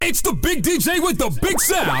It's the big DJ with the big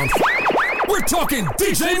sound. We're talking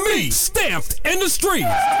DJ Meat, stamped in the street.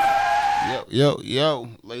 Yo.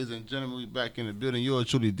 Ladies and gentlemen, we back in the building. You're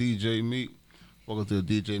truly DJ Meat. Welcome to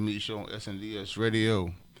the DJ Meat Show on SNDS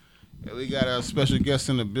Radio. And we got our special guest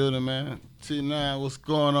in the building, man. T9, what's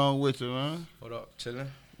going on with you, man? What up, chillin'?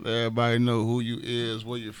 Let everybody know who you is,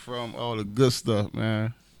 where you from, all the good stuff,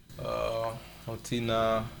 man. I'm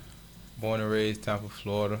T9, born and raised Tampa,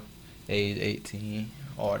 Florida, age 18,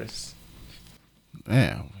 artist.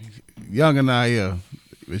 Damn, young and I here.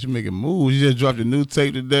 But you making moves. You just dropped a new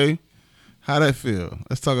tape today. How that feel?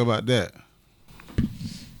 Let's talk about that.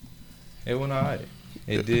 It went all right.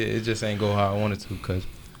 It did. It just ain't go how I wanted to because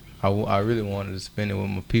I really wanted to spend it with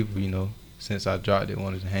my people, you know. Since I dropped it,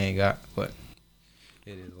 wanted to hang out, but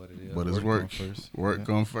it is what it is. But it's work. Work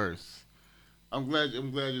come first. I'm glad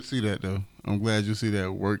you see that though. I'm glad you see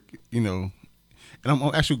that work, you know. And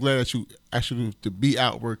I'm actually glad that you actually to be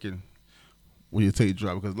out working when you take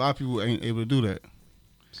drop because a lot of people ain't able to do that.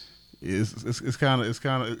 It's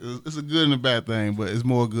a good and a bad thing, but it's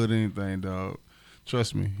more good than anything, dog.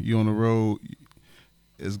 Trust me, you on the road.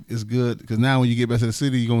 It's good because now when you get back to the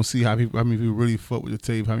city, you're gonna see how many people really fuck with the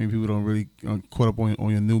tape, how many people don't really caught up on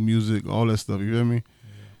your new music, all that stuff. You feel me? Yeah.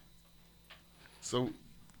 So,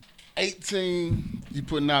 18, you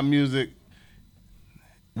putting out music.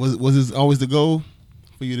 Was this always the goal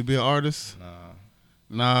for you to be an artist?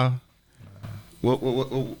 Nah. What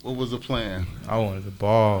was the plan? I wanted to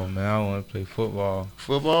ball, man. I wanted to play football.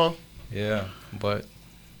 Football? Yeah, but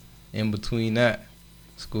in between that,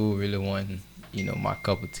 school really wasn't, you know, my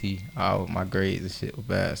cup of tea. My grades and shit were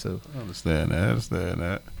bad, so. I understand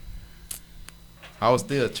that. I was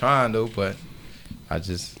still trying, though, but I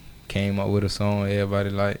just came up with a song everybody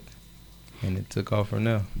liked, and it took off from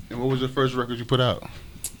there. And what was your first record you put out?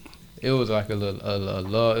 It was like a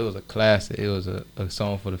love. It was a classic. It was a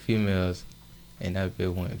song for the females, and that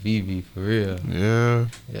bit went VV for real. Yeah.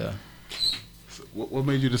 Yeah. So what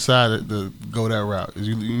made you decide to go that route? Is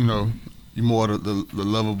you know you more the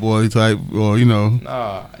lover boy type, or you know?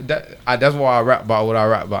 Nah, that's why I rap about what I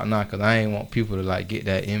rap about now, cause I ain't want people to like get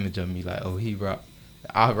that image of me like, oh, he rap.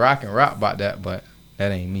 I can rap about that, but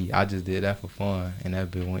that ain't me. I just did that for fun, and that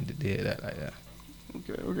bit went to did that like that.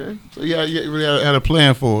 Okay. So you really had a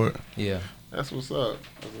plan for it. Yeah. That's what's up.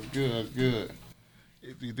 That's good.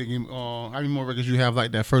 If you think how many more records you have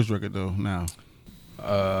like that first record though now?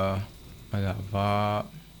 I got Vibe.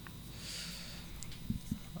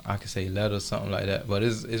 I could say Letter, something like that, but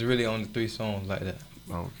it's really only 3 songs like that.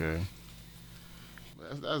 Okay.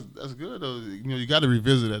 That's good though. You know, you got to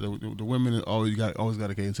revisit that. The women always got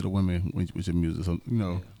to get into the women with your music. So, you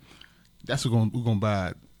know, that's who's gonna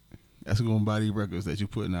buy it. That's who's gonna buy these records that you're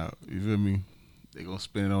putting out. You feel me? They gonna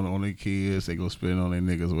spend it on their kids. They gonna spend it on their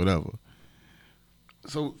niggas, whatever.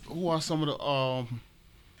 So, who are some of the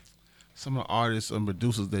artists and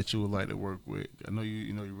producers that you would like to work with? I know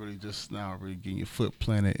you really just now really getting your foot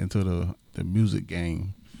planted into the music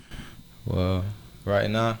game. Well, right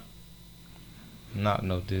now, not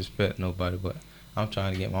no disrespect nobody, but I'm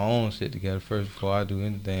trying to get my own shit together first before I do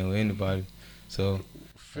anything with anybody. So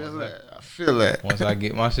I feel that. Once I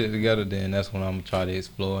get my shit together, then that's when I'm gonna try to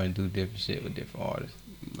explore and do different shit with different artists.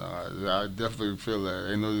 I definitely feel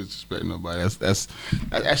that. Ain't no disrespect nobody. That's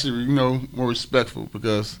actually, you know, more respectful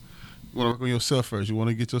because you want to work on yourself first. You want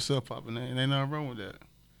to get yourself popping, and ain't nothing wrong with that.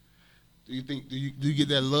 Do you get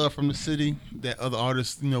that love from the city that other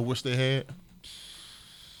artists, you know, wish they had?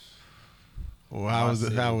 Or how was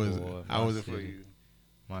it for you?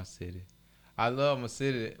 My city. I love my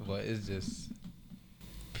city, but it's just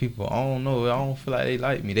people, I don't know. I don't feel like they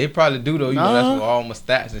like me. They probably do though. You know, that's where all my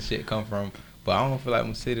stats and shit come from. But I don't feel like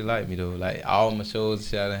my city like me though. Like all my shows and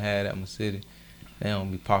shit I done had at my city, they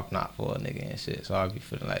don't be popping out for a nigga and shit. So I be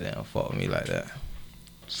feeling like they don't fuck with me like that.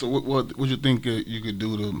 So what you think you could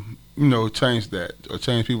do to, you know, change that or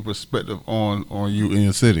change people's perspective on you in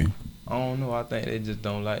your city? I don't know. I think they just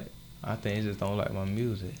don't like my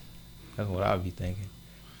music. That's what I be thinking.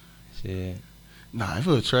 Shit. Nah, if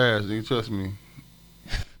it was trash, nigga, trust me.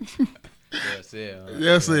 They'll say it.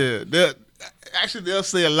 They'll say it. They'll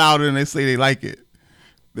say it louder than they say they like it.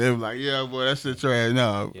 They're like, yeah, boy, that shit trash.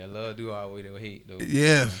 No. Yeah, love do outweigh the hate, though.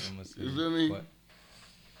 Yes. You feel me?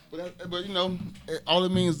 But you know, all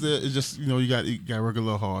it means is just, you know, you got to work a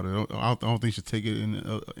little harder. I don't think you should take it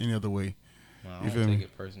in any other way. No, I don't take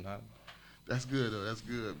it personal. That's good, though. That's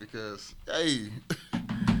good because, hey,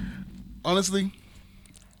 honestly,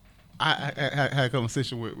 I had a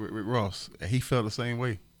conversation with Ross, and he felt the same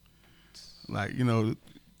way. Like, you know,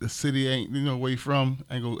 the city ain't, you know, where you from,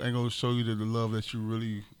 ain't gonna show you the love that you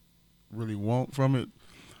really want from it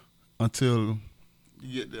until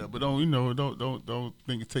You get there, but don't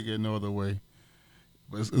think take it no other way.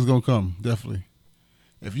 But it's gonna come definitely.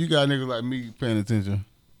 If you got niggas like me paying attention,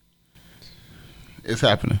 it's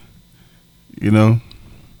happening. You know.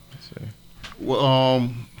 Sure. Well,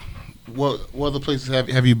 what other places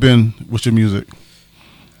have you been with your music?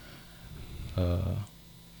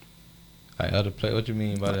 Like other play. What you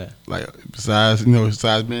mean by that? Like besides being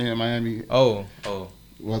here in Miami, Oh.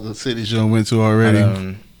 what other cities you went to already?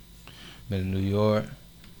 Been to New York,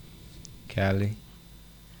 Cali,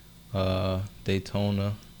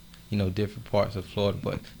 Daytona, different parts of Florida.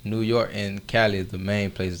 But New York and Cali is the main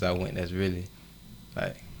places I went that's really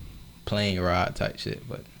like plane ride type shit.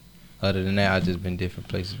 But other than that, I just been different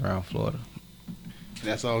places around Florida.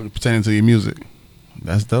 That's all pertaining to your music.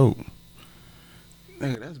 That's dope.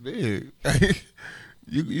 Nigga, that's big.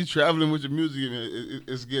 you traveling with your music, and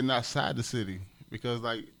it's getting outside the city. Because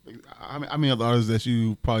like, I mean, other artists that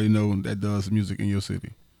you probably know that does music in your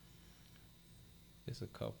city. It's a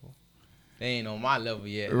couple. They ain't on my level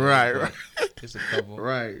yet. Right. It's a couple.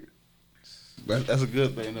 Right. That's a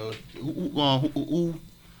good thing, though. Who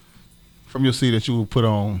from your city that you would put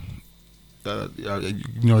on?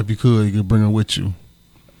 If you could bring her with you.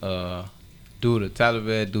 Duda,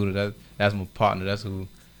 Taliban Duda. That's my partner. That's who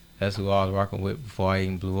I was rocking with before I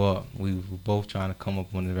even blew up. We were both trying to come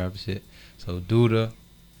up on the rapper shit. So Duda,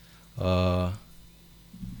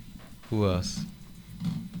 who else?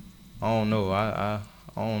 I don't know. I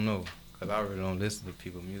don't know, cause I really don't listen to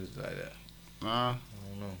people's music like that. I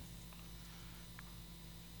don't know.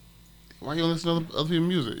 Why you don't listen to other people's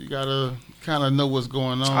music? You gotta kind of know what's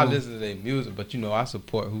going on. I listen to their music, but I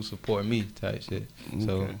support who support me type shit. Okay.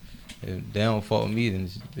 So if they don't fuck with me, then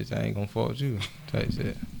bitch, I ain't gonna fuck with you type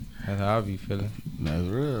shit. That's how I be feeling. That's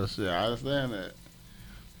real shit. I understand that.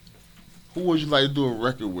 Who would you like to do a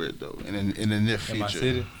record with though? In the near future? In my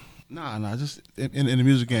city? Nah. Just in the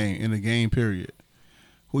music game, in the game period.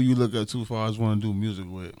 Who you look up to far as want to do music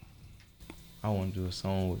with? I want to do a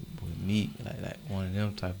song with Meek, like one of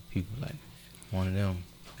them type of people, like one of them.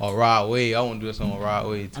 Or Rod Wave. I want to do a song with Rod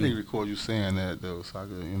Wave too. I need to record you saying that though, so I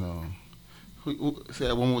could, say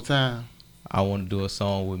that one more time. I want to do a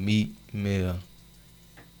song with Meek Mill.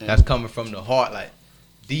 That's coming from the heart, like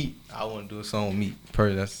deep. I want to do a song with Meek.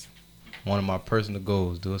 That's one of my personal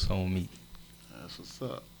goals. Do a song with Meek. That's what's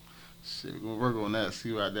up. Shit, we're gonna work on that.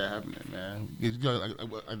 See what that happening, man.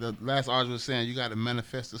 Like the last artist was saying, you got to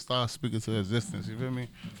manifest and start speaking to existence. You feel me?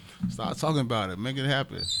 Start talking about it. Make it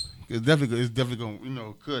happen. It's definitely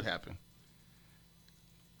gonna, could happen.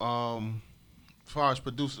 As far as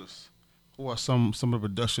producers, who are some of the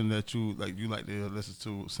production that you like to listen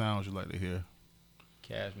to, sounds you like to hear?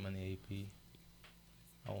 Cash Money AP.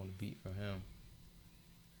 I want a beat from him,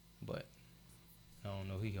 but I don't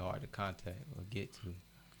know. He hard to contact or get to.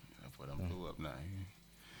 But I'm blew up now.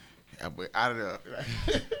 Yeah, but out of there.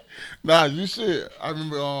 Nah, you should. I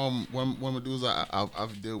remember one of the dudes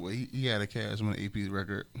I've dealt with, he had a Cash Money AP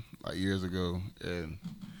record like years ago, and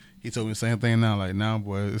he told me the same thing now. Like now,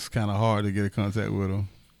 boy, it's kind of hard to get in contact with him.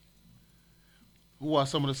 Who are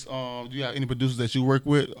some of the? Do you have any producers that you work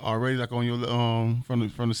with already, like on your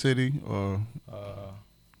from the city or?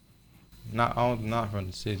 Not from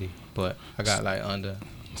the city, but I got like under.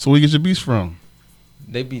 So where you get your beats from?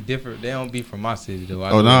 They be different. They don't be from my city though.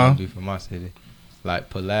 Oh no, don't be from my city. Like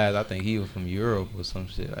Palaz, I think he was from Europe or some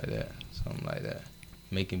shit like that, something like that,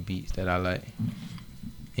 making beats that I like. And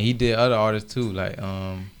he did other artists too, like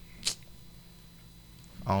I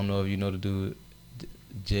don't know if you know the dude,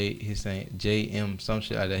 JM, some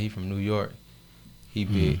shit like that. He from New York. He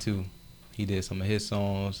big too. He did some of his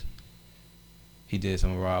songs. He did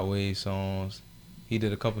some of Rod Wave songs. He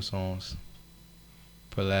did a couple songs.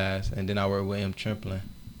 Palaz, and then I work with M. Trimplin.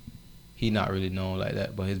 He not really known like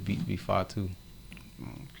that, but his beats be fire too.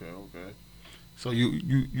 Okay. So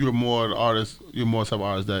you're more the artist. You're more type of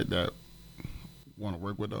artist that want to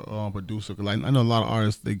work with a producer. Cause like, I know a lot of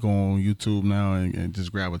artists, they go on YouTube now and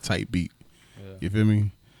just grab a tight beat. Yeah. You feel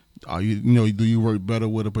me? Are do you work better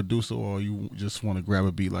with a producer, or you just want to grab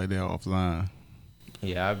a beat like that offline?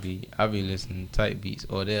 Yeah, I be listening to tight beats,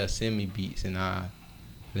 or they'll send me beats and I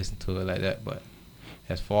listen to it like that. But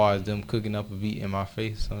as far as them cooking up a beat in my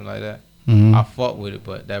face, something like that, I fuck with it,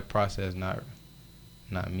 but that process not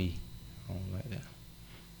me. I don't like that.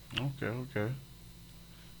 Okay.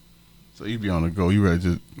 So you be on the go. You ready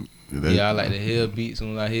to? Yeah, I like to hear beats.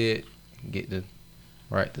 Soon as I hear it, get the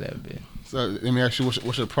right to that bit. So let me ask you,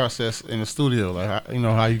 what's your process in the studio? Like,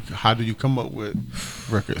 how do you come up with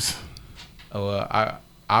records? I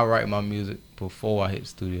write my music before I hit the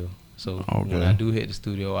studio. So when I do hit the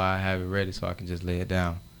studio, I have it ready so I can just lay it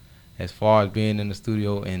down. As far as being in the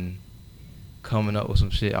studio and coming up with some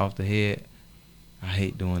shit off the head. I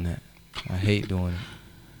hate doing that. I hate doing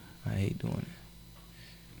it.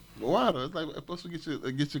 Why though? It's like it's supposed to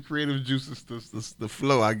get your creative juices to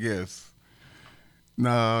flow, I guess.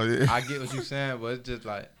 No, yeah. I get what you're saying, but it's just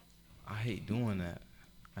like I hate doing that.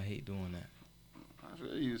 I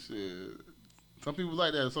feel you said. Some people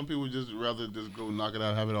like that. Some people just rather just go knock it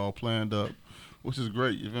out, have it all planned up, which is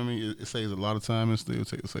great. You feel me? It saves a lot of time in the studio. It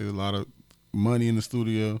saves a lot of money in the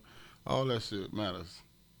studio. All that shit matters.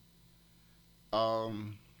 What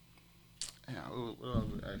else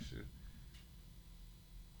would I ask you?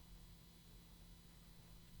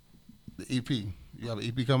 The EP. You have an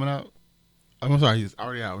EP coming out? I'm sorry, it's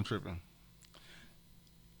already out. I'm tripping.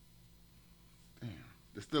 Damn.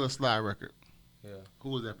 It's still a Sly record. Yeah. Who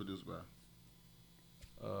was that produced by?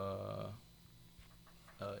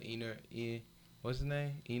 What's his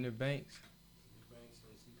name? Ener Banks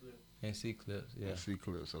and C Clips. Yeah. C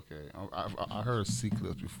Clips. Okay. I heard C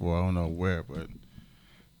Clips before. I don't know where, but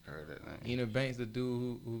I heard that name. Ener Banks, the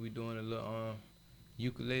dude who be doing a little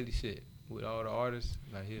ukulele shit with all the artists.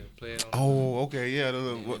 Like he'll play it on. Oh, okay, yeah.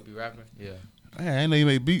 What be rapping? Yeah. Man, I didn't know you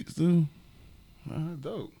made beats, dude.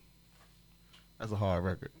 Dope. That's a hard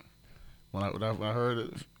record. When I heard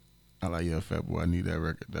it, I like, yeah, Fat Boy, I need that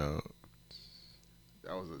record, dog.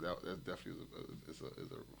 That's definitely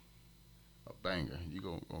a banger. You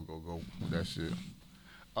gonna go with that shit.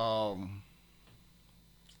 Man,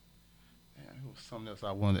 it was something else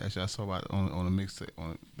I wanted. Actually, I saw about on the mixtape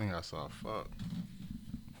on the thing I saw. Fuck.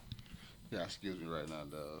 Yeah, excuse me right now,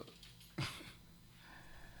 dog.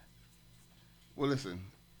 Well, listen,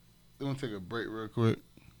 we're gonna take a break real quick.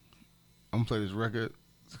 I'm gonna play this record.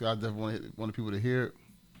 I definitely want the people to hear it.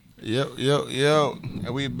 Yo.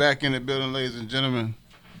 And we back in the building, ladies and gentlemen.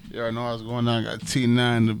 You already know what's going on. Got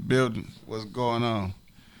T9 in the building. What's going on?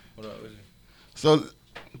 What up with you? So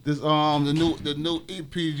this the new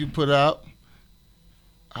EP you put out.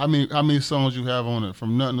 How many songs you have on it?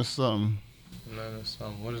 From nothing to something. Nothing to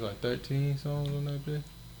something. What is it, like 13 songs on that bitch?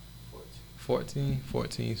 14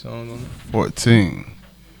 songs on it. 14.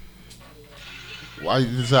 Why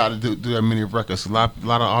you decide to do that many records? A lot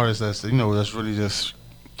of artists that's really just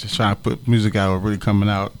trying to put music out or really coming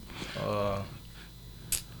out.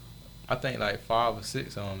 I think like 5 or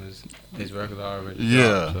 6 on his records already.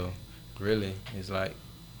 Yeah. Dropped, so really, it's like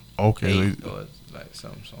 8 or like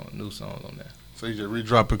new songs on there. So you just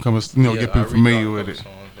re-drop it, get people familiar with it.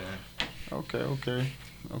 Okay,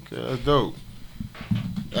 that's dope.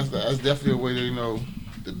 That's definitely a way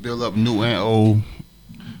to build up new and old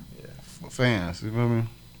fans. You know what I mean?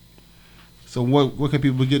 So what can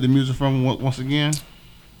people get the music from once again?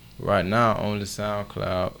 Right now on the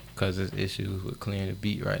SoundCloud because there's issues with clearing the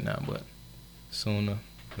beat right now, but sooner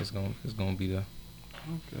it's gonna be there.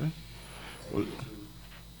 Okay.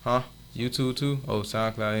 Huh? YouTube too? Oh,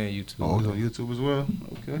 SoundCloud and YouTube. Oh, it's on YouTube as well?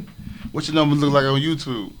 Okay. What's your numbers look like on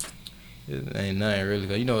YouTube? It ain't nothing really.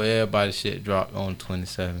 Cause everybody's shit dropped on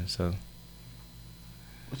 27, so.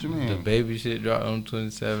 What you mean? The baby shit dropped on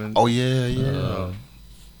 27. Oh, yeah.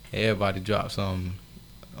 Everybody dropped something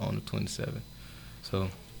on the 27. So.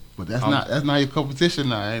 But that's not your competition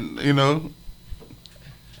now, you know?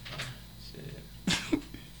 Shit.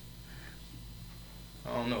 I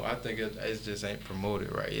don't know. I think it just ain't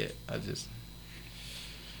promoted right yet. I just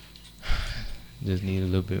need a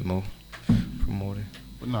little bit more promoted.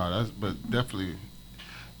 But definitely,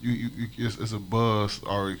 it's a buzz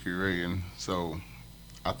already creating. So,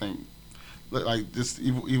 I think, like this,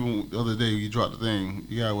 even the other day you dropped the thing,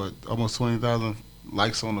 you got almost 20,000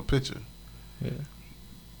 likes on the picture. Yeah,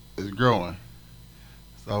 it's growing.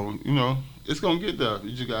 So it's gonna get there.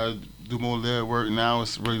 You just gotta do more lead work. Now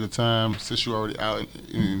it's really the time, since you're already out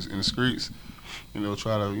in the streets.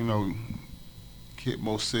 Try to hit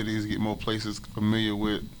more cities, get more places familiar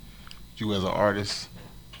with you as an artist.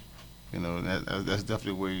 That's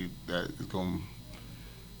definitely a way that is gonna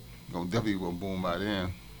definitely gonna boom by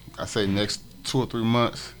then. I say next 2 or 3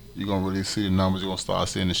 months, you're gonna really see the numbers. You're gonna start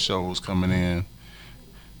seeing the shows coming in.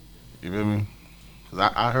 You feel me?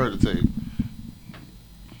 Cause I heard the tape.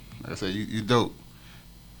 Like I said, you dope.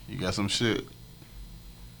 You got some shit.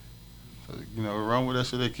 So, run with that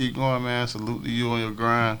shit. They keep going, man. Salute to you on your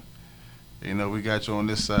grind. We got you on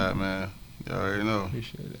this side, man. You already know.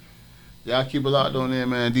 Appreciate it. Y'all keep it locked on there,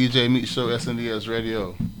 man. DJ Meat Show, SNDS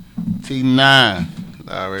Radio. T9.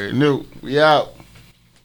 I already knew. We out.